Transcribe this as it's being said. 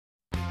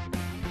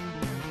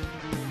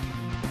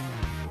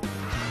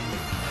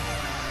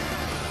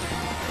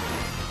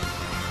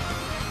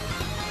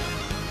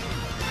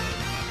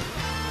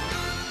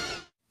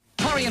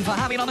Hurry in for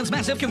Harvey Norman's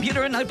massive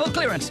computer and notebook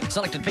clearance.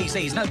 Selected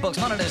PCs, notebooks,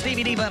 monitors,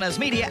 DVD burners,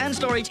 media and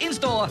storage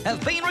in-store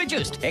have been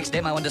reduced.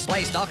 Ex-demo and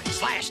display stock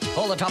slashed.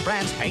 All the top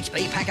brands,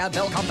 HP, Packard,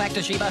 Bell, Compaq,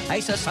 Toshiba,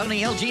 Acer,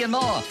 Sony, LG and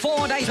more.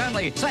 4 days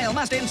only. Sale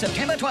must end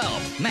September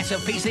 12. Massive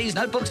PCs,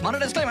 notebooks,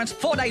 monitors clearance.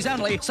 4 days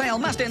only. Sale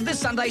must end this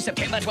Sunday,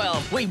 September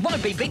 12. We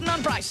won't be beaten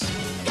on price.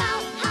 Go,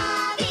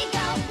 Harvey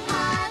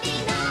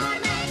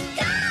Norman,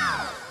 go!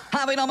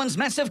 Harvey Norman's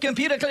massive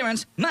computer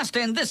clearance must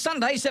end this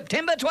Sunday,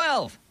 September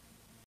 12.